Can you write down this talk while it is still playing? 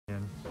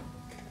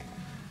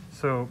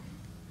So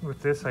with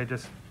this, I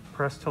just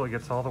press till it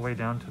gets all the way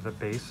down to the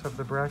base of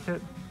the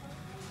bracket,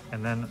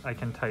 and then I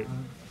can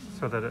tighten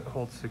so that it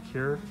holds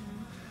secure.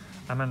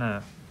 I'm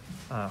gonna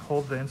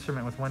hold the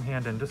instrument with one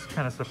hand and just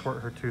kind of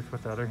support her tooth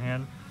with the other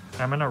hand.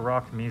 I'm gonna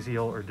rock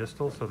mesial or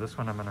distal, so this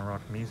one I'm gonna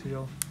rock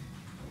mesial,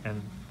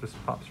 and just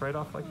pops right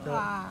off like that.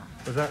 Wow.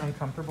 Was that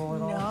uncomfortable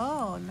at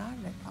all? No, not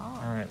at all.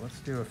 All right, let's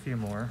do a few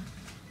more.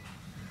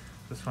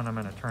 This one I'm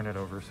gonna turn it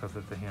over so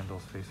that the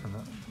handle's facing the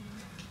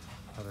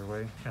other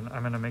way. And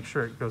I'm gonna make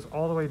sure it goes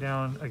all the way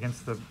down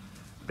against the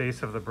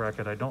base of the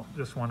bracket. I don't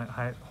just want it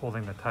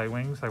holding the tie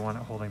wings, I want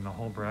it holding the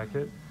whole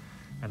bracket.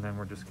 And then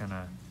we're just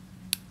gonna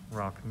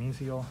rock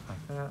mesial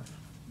like that.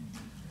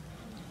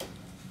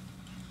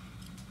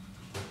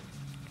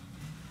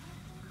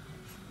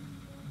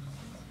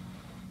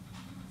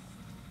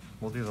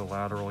 We'll do the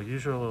lateral.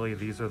 Usually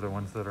these are the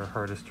ones that are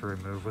hardest to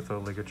remove with a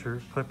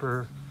ligature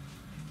clipper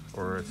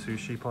or a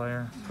sushi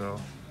plier. So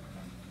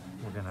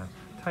we're gonna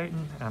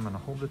tighten, I'm gonna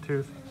hold the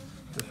tooth,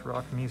 just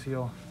rock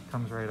mesial,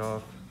 comes right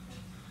off.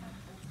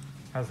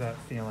 How's that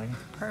feeling?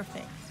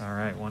 Perfect. All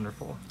right,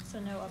 wonderful.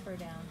 So no up or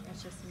down,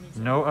 it's just mesial.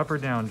 No up or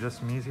down,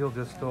 just mesial,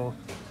 distal,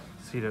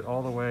 seated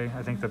all the way.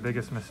 I think the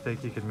biggest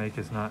mistake you could make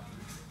is not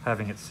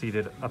having it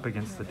seated up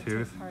against the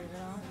tooth. Part of it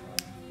all.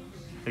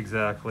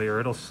 Exactly, or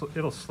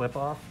it'll slip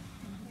off.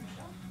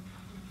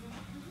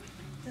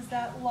 Does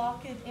that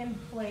lock it in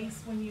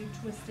place when you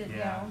twist it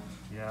down?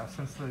 Yeah,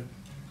 since the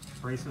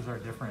braces are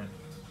different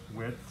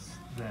widths,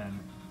 then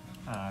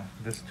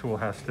this tool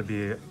has to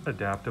be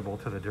adaptable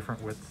to the different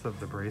widths of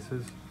the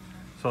braces.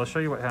 So I'll show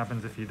you what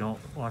happens if you don't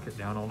lock it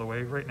down all the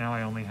way. Right now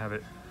I only have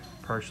it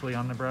partially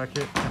on the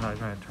bracket and I'm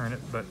going to turn it,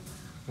 but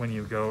when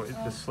you go it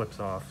just slips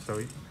off. So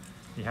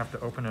you have to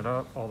open it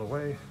up all the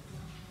way.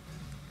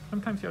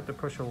 Sometimes you have to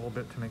push a little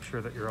bit to make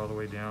sure that you're all the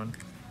way down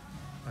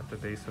at the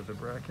base of the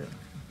bracket.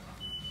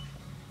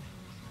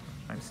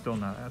 I'm still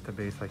not at the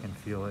base, I can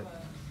feel it.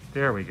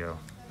 There we go.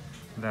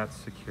 That's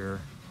secure.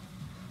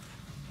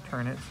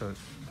 Turn it so it's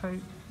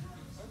tight.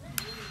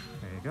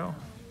 There you go.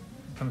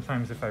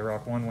 Sometimes if I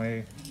rock one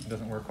way, it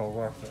doesn't work, I'll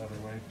rock the other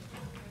way.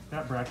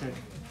 That bracket,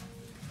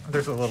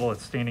 there's a little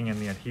staining in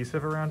the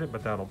adhesive around it,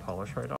 but that'll polish right off.